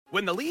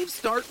When the leaves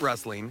start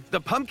rustling, the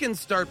pumpkins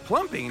start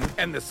plumping,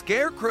 and the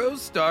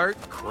scarecrows start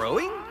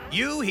crowing?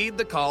 You heed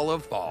the call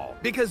of fall,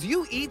 because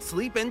you eat,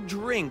 sleep, and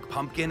drink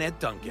pumpkin at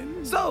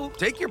Dunkin'. So,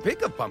 take your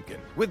pick of pumpkin,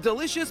 with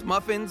delicious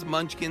muffins,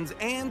 munchkins,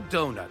 and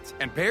donuts,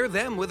 and pair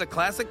them with a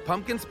classic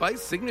pumpkin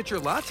spice signature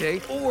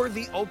latte or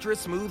the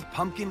ultra-smooth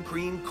pumpkin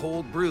cream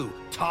cold brew,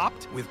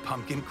 topped with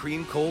pumpkin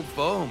cream cold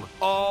foam,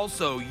 all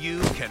so you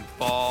can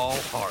fall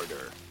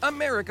harder.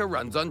 America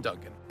runs on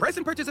Dunkin'. Price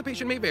and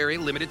participation may vary.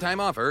 Limited time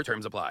offer.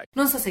 Terms apply.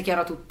 Non so se è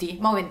chiaro a tutti,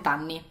 ma ho 20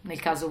 anni,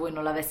 nel caso voi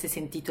non l'aveste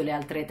sentito le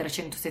altre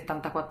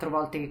 374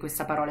 volte che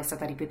questa parola è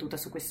stata ripetuta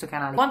su questo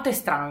canale. Quanto è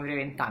strano avere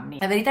 20 anni.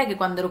 La verità è che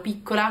quando ero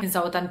piccola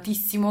pensavo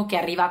tantissimo che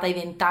arrivata ai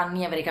 20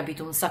 anni avrei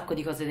capito un sacco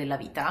di cose della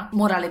vita.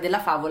 Morale della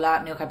favola,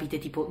 ne ho capite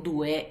tipo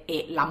 2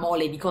 e la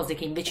mole di cose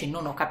che invece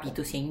non ho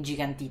capito si è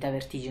ingigantita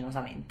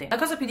vertiginosamente. La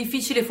cosa più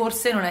difficile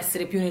forse è non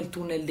essere più nel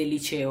tunnel del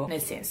liceo,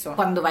 nel senso,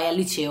 quando vai al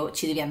liceo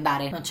ci devi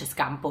andare, non c'è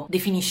scampo,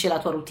 definisce la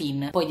tua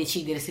routine, puoi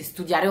decidere se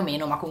studiare o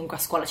meno, ma comunque a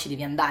scuola ci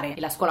devi andare e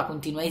la scuola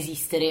continua a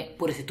esistere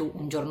pure se tu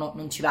un giorno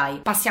non ci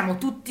vai. Passiamo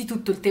tutti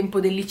tutto il tempo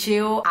del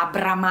liceo a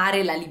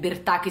bramare la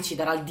libertà che ci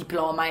darà il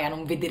diploma e a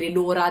non vedere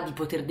l'ora di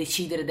poter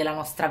decidere della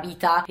nostra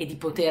vita e di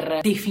poter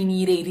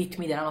definire i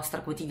ritmi della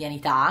nostra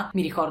quotidianità.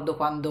 Mi ricordo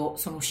quando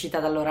sono uscita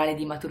dall'orale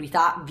di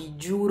maturità, vi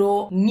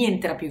giuro,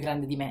 niente era più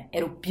grande di me,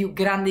 ero più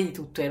grande di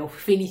tutto, ero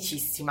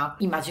felicissima.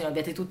 Immagino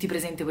abbiate tutti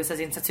presente questa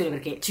sensazione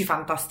perché ci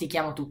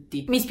fantastichiamo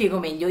tutti. Mi spiego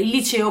meglio, il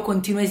liceo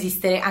continua a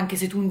esistere anche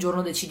se tu un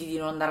giorno decidi di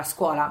non andare a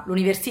scuola.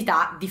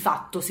 L'università, di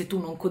fatto, se tu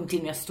non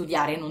continui a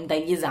studiare e non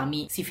dai gli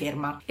esami, si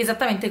ferma.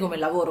 Esattamente come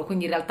il lavoro,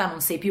 quindi in realtà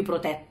non sei più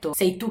protetto.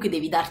 Sei tu che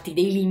devi darti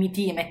dei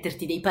limiti e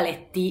metterti dei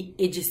paletti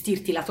e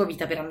gestirti la tua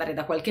vita per andare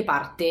da qualche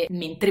parte,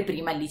 mentre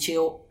prima il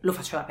liceo lo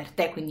faceva per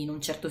te, quindi in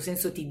un certo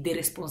senso ti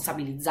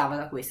deresponsabilizzava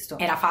da questo.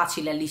 Era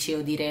facile al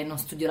liceo dire non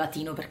studio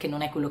latino perché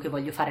non è quello che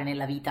voglio fare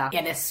nella vita, e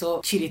adesso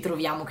ci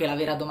ritroviamo che la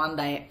vera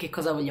domanda è: che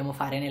cosa vogliamo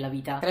fare nella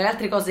vita? Tra le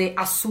altre cose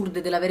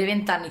assurde dell'avere 20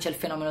 anni c'è il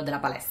fenomeno della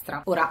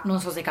palestra. Ora, non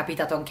so se è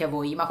capitato anche a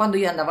voi, ma quando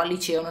io andavo al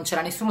liceo non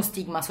c'era nessuno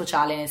stigma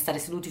sociale nel stare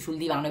seduti sul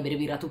divano e bere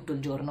birra tutto il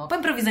giorno. Poi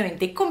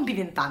improvvisamente compi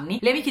 20 anni,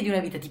 le amiche di una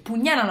vita ti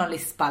pugnalano alle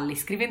spalle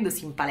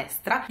iscrivendosi in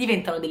palestra,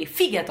 diventano delle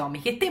fighe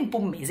atomiche e tempo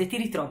un mese ti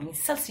ritrovi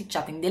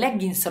insalsicciata in dei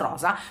leggings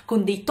rosa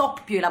con dei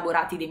top più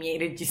elaborati dei miei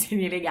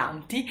reggiseni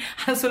eleganti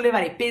a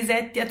sollevare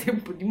pesetti a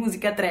tempo di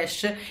musica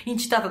trash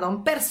incitata da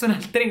un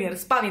personal trainer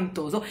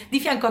spaventoso di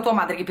fianco a tua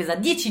madre che pesa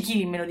 10 kg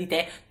in meno di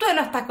te. Tu hai un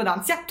attacco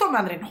d'ansia, tua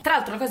madre no. Tra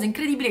l'altro la cosa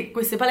incredibile è che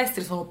queste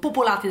palestre sono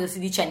popolate da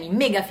sedicenni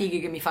mega fighi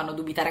che mi fanno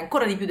dubitare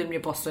ancora di più del mio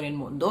posto nel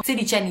mondo.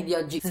 Sedicenni di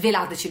oggi,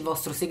 svelateci il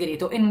vostro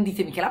segreto e non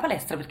ditemi che è la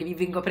palestra perché vi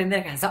vengo a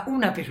prendere a casa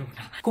una per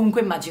una.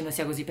 Comunque immagino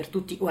sia così per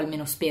tutti, o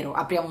almeno spero.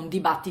 Apriamo un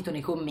dibattito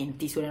nei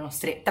commenti sulle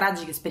nostre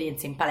tragiche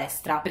esperienze in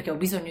palestra perché ho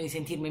bisogno di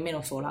sentirmi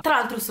meno sola. Tra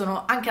l'altro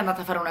sono anche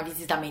andata a fare una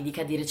visita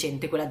medica di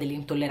recente, quella delle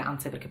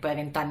intolleranze, perché poi a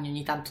 20 anni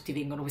ogni tanto ti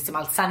vengono queste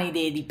malsane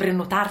idee di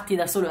prenotarti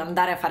da solo e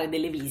andare a fare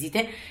delle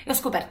visite, e ho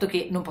scoperto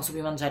che non posso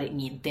più mangiare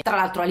niente. Tra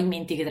l'altro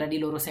alimenti che tra di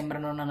loro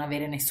sembrano non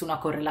avere nessuna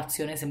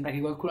correlazione, sembra che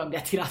qualcuno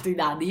abbia tirato i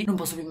dadi. Non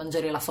posso più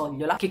mangiare la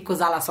sogliola. Che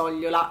cos'ha la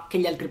sogliola che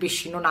gli altri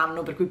pesci non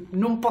hanno, per cui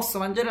non posso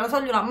mangiare la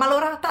sogliola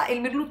malorata, e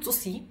il merluzzo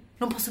sì.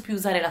 Non posso più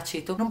usare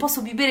l'aceto, non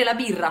posso più bere la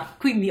birra,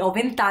 quindi ho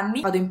 20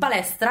 anni, vado in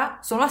palestra,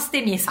 sono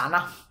astemia e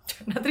sana.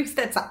 Cioè, una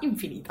tristezza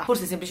infinita.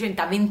 Forse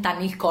semplicemente a 20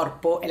 anni il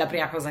corpo è la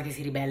prima cosa che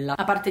si ribella.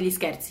 A parte gli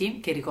scherzi,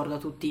 che ricordo a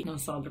tutti non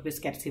sono proprio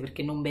scherzi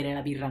perché non bere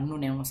la birra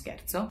non è uno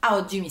scherzo, a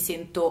oggi mi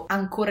sento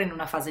ancora in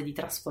una fase di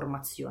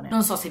trasformazione.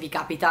 Non so se vi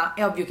capita,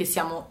 è ovvio che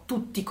siamo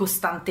tutti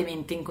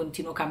costantemente in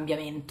continuo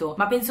cambiamento,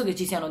 ma penso che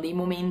ci siano dei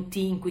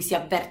momenti in cui si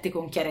avverte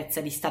con chiarezza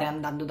di stare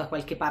andando da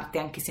qualche parte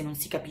anche se non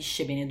si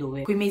capisce bene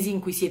dove. Quei mesi in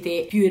cui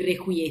siete più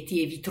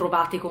irrequieti e vi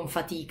trovate con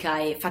fatica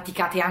e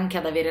faticate anche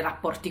ad avere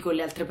rapporti con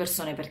le altre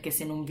persone perché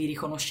se non vi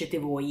riconoscete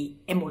voi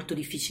è molto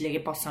difficile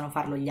che possano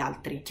farlo gli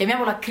altri.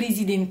 Chiamiamola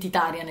crisi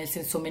identitaria nel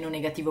senso meno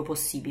negativo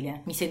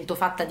possibile. Mi sento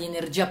fatta di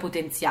energia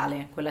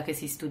potenziale, quella che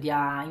si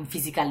studia in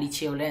fisica al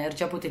liceo,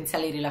 l'energia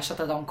potenziale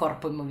rilasciata da un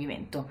corpo in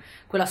movimento.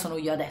 Quella sono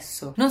io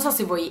adesso. Non so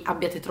se voi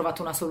abbiate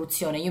trovato una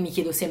soluzione, io mi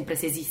chiedo sempre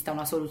se esista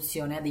una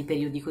soluzione a dei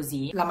periodi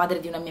così. La madre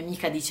di una mia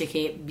amica dice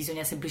che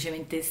bisogna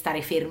semplicemente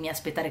stare fermi e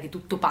aspettare che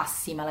tutto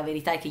passi, ma la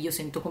verità è che io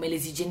sento come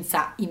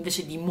l'esigenza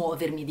invece di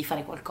muovermi e di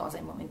fare qualcosa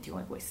in momenti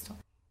come questo.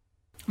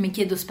 Mi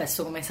chiedo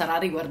spesso come sarà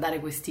riguardare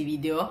questi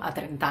video a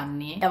 30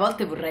 anni e a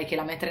volte vorrei che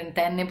la me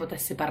trentenne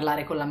potesse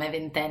parlare con la me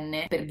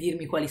ventenne per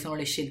dirmi quali sono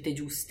le scelte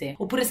giuste,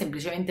 oppure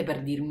semplicemente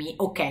per dirmi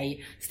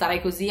ok,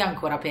 starai così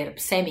ancora per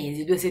 6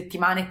 mesi, 2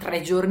 settimane,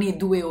 3 giorni e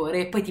 2 ore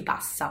e poi ti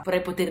passa.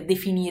 Vorrei poter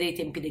definire i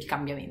tempi del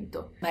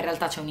cambiamento, ma in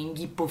realtà c'è un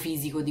inghippo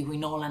fisico di cui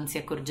Nolan si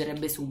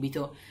accorgerebbe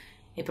subito.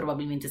 E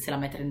probabilmente se la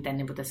me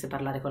trentenne potesse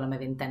parlare con la me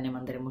ventenne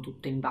manderemmo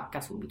tutto in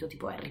vacca subito,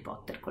 tipo Harry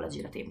Potter con la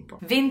giratempo.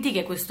 20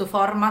 che questo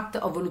format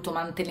ho voluto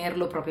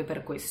mantenerlo proprio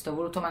per questo, ho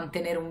voluto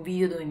mantenere un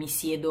video dove mi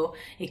siedo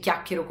e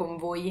chiacchiero con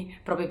voi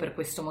proprio per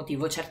questo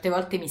motivo. Certe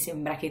volte mi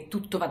sembra che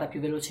tutto vada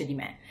più veloce di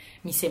me,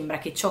 mi sembra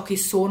che ciò che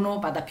sono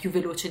vada più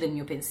veloce del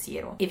mio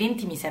pensiero, e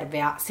 20 mi serve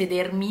a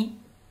sedermi,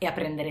 e a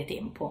prendere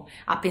tempo,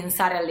 a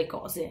pensare alle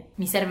cose.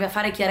 Mi serve a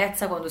fare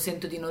chiarezza quando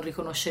sento di non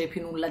riconoscere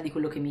più nulla di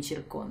quello che mi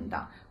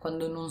circonda,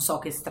 quando non so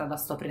che strada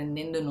sto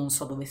prendendo e non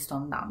so dove sto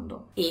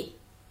andando. E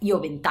io ho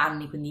 20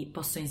 anni, quindi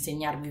posso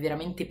insegnarvi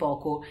veramente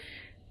poco,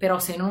 però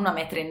se non una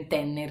me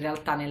trentenne, in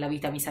realtà nella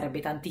vita mi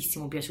sarebbe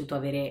tantissimo piaciuto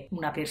avere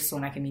una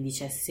persona che mi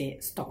dicesse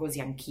sto così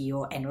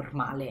anch'io, è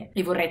normale.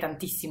 E vorrei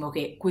tantissimo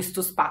che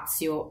questo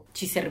spazio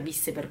ci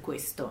servisse per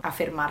questo, a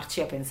fermarci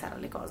e a pensare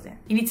alle cose.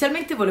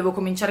 Inizialmente volevo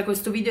cominciare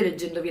questo video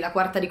leggendovi la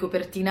quarta di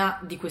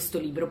copertina di questo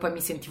libro, poi mi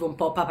sentivo un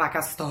po' papà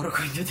Castoro,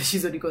 quindi ho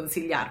deciso di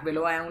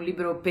consigliarvelo. È un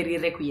libro per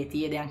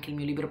irrequieti ed è anche il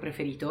mio libro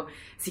preferito.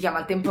 Si chiama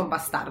Il tempo è un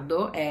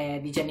bastardo, è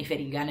di Jennifer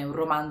Egan, è un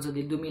romanzo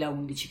del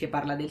 2011 che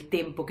parla del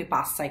tempo che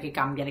passa e che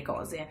cambia le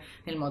cose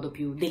nel modo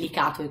più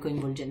delicato e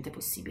coinvolgente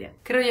possibile.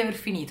 Credo di aver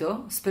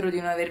finito, spero di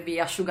non avervi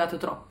asciugato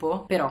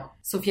troppo, però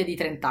Sofia di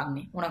 30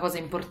 anni, una cosa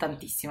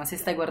importantissima, se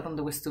stai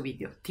guardando questo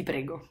video, ti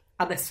prego,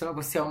 adesso la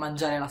possiamo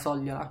mangiare la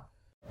sogliola.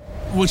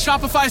 When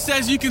Shopify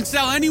says you can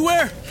sell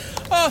anywhere,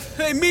 oh,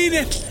 they mean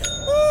it.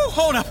 Woo,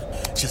 hold up.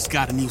 Just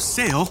got a new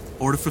sale.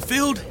 Order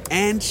fulfilled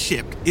and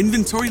shipped.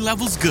 Inventory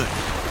level's good.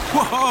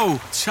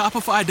 Whoa,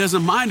 Shopify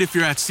doesn't mind if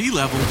you're at sea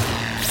level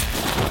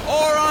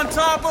or on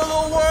top of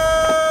the world.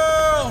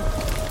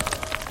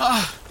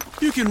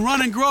 You can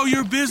run and grow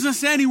your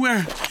business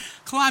anywhere.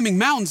 Climbing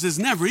mountains is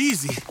never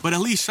easy, but at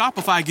least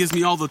Shopify gives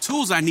me all the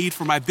tools I need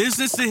for my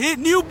business to hit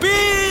new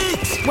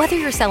peaks! Whether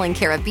you're selling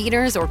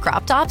carabiners or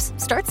crop tops,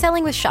 start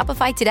selling with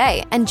Shopify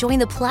today and join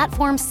the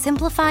platform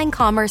simplifying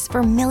commerce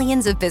for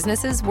millions of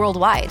businesses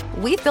worldwide.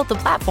 We've built the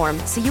platform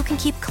so you can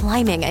keep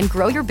climbing and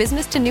grow your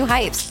business to new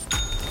heights.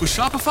 With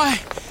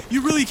Shopify,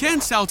 you really can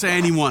sell to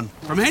anyone,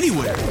 from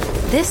anywhere.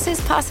 This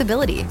is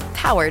Possibility,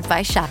 powered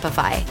by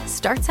Shopify.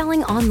 Start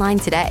selling online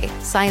today.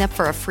 Sign up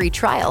for a free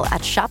trial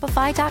at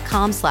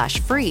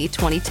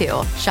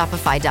shopify.com/free22.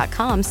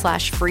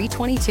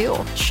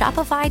 Shopify.com/free22.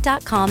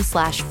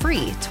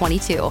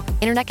 Shopify.com/free22.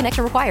 Internet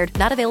connection required.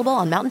 Not available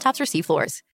on mountaintops or seafloors.